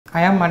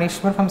I am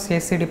Manishwar from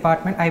CSC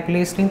department. I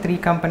placed in 3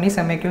 companies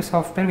MAQ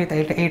software with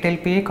 8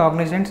 LPA,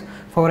 Cognizant,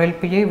 4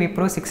 LPA,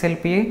 Wipro, 6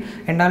 LPA,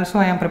 and also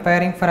I am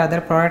preparing for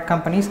other product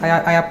companies.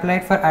 I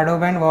applied for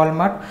Adobe and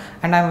Walmart,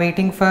 and I am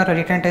waiting for a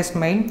written test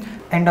mail.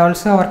 And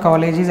also our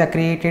college is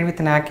accredited with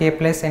NAC A+,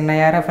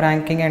 NIRF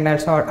ranking, and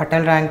also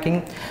ATAL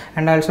ranking,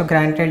 and also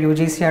granted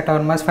UGC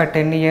autonomous for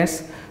 10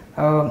 years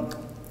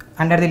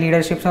under the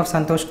leadership of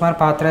Santosh Kumar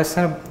Patra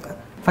sir.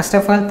 First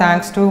of all,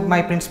 thanks to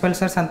my principal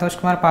sir Santosh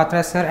Kumar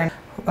Patra sir and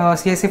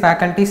CSC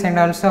faculties and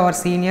also our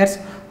seniors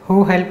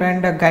who helped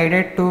and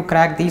guided to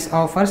crack these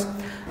offers.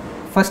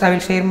 First, I will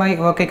share my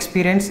work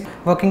experience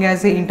working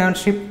as an intern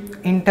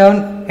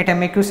at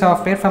MAQ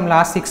software from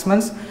last 6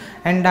 months,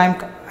 and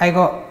I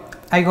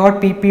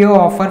got PPO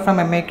offer from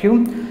MAQ,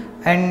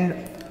 and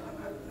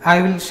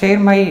I will share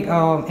my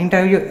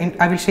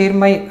I will share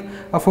my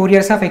 4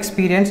 years of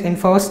experience. In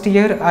first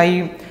year,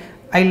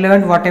 I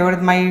learned whatever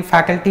my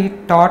faculty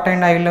taught,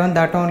 and I learned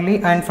that only.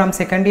 And from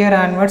second year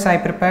onwards, I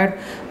prepared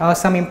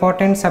some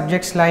important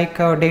subjects like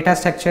data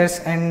structures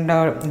and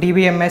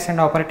DBMS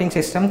and operating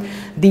system.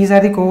 These are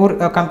the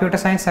core computer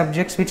science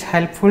subjects which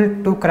helpful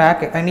to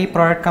crack any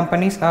product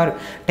companies or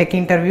tech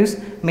interviews.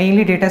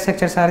 Mainly data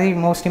structures are the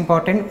most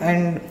important.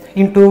 And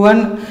in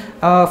 2-1,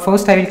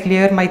 first I will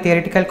clear my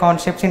theoretical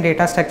concepts in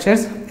data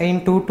structures.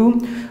 In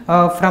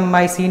 2-2, from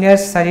my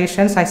seniors'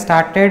 suggestions, I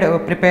started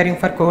preparing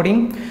for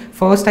coding.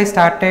 First, I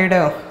started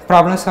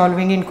problem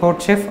solving in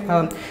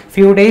CodeChef.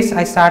 Few days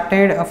I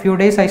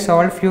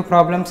solved few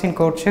problems in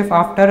CodeChef.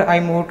 After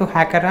I moved to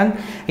HackerRank.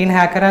 In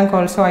HackerRank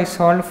also I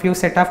solved few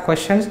set of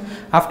questions.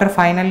 After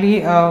finally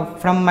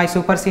from my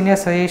super senior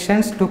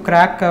suggestions to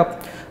crack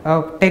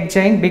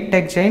big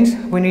tech giants,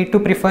 we need to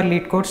prefer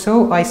lead code.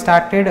 So I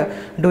started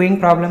doing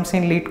problems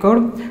in lead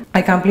code.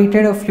 I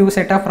completed a few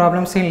set of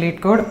problems in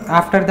lead code.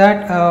 After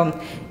that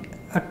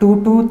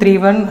 2-2,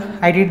 3-1,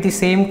 I did the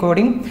same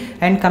coding.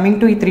 And coming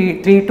to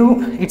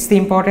 3-2, it's the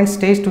important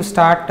stage to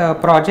start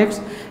projects.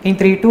 In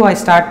 3-2, I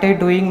started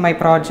doing my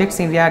projects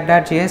in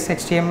React.js,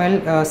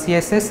 HTML,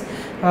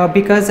 CSS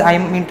because I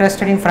am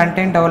interested in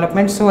front-end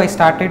development. So I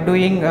started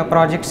doing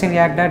projects in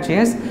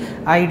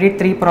React.js. I did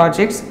 3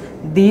 projects.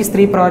 These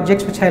 3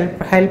 projects which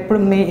helped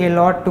me a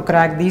lot to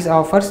crack these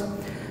offers.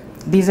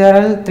 These are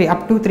all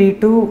up to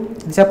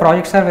 3-2. The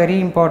projects are very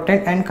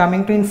important. And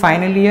coming to in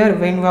final year,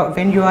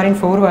 when you are in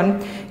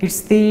 4-1,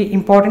 it's the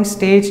important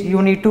stage.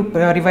 You need to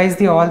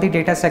revise all the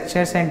data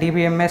structures and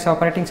DBMS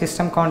operating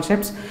system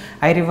concepts.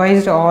 I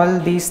revised all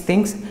these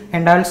things,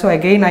 and also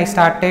again I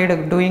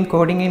started doing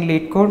coding in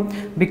lead code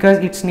because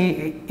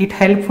it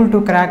helpful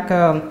to crack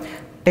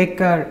big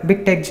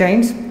tech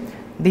giants.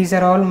 These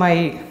are all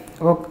my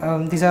work,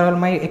 these are all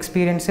my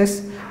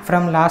experiences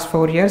from last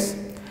 4 years.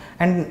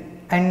 And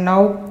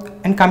now,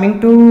 and coming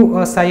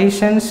to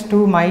suggestions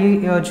to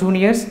my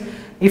juniors,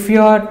 if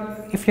you are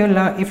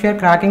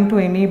cracking to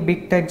any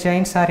big tech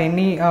giants or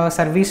any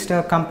service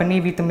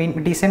company with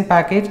decent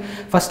package,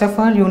 first of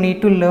all you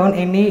need to learn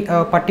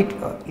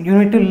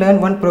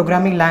one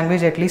programming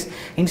language at least.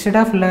 Instead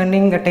of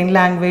learning 10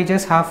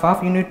 languages half,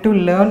 you need to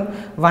learn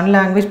one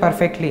language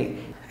perfectly.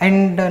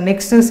 And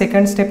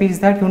second step is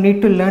that you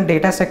need to learn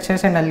data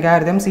structures and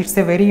algorithms. It's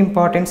a very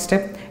important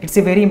step. It's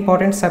a very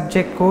important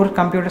subject, core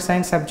computer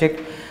science subject.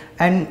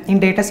 And in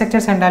data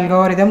structures and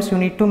algorithms, you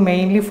need to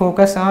mainly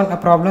focus on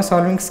problem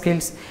solving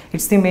skills.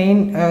 It's the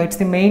main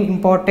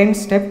important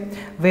step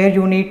where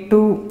you need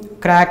to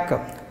crack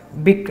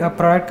big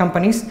product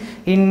companies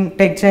in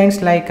tech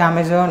giants like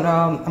Amazon,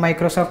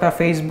 Microsoft or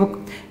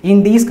Facebook.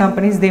 In these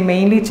companies, they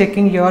mainly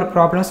checking your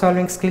problem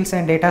solving skills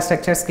and data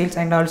structure skills,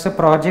 and also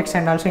projects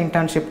and also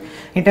internship.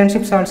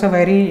 Internships also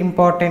very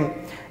important.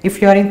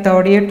 If you are in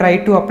 3rd year, try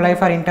to apply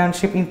for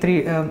internship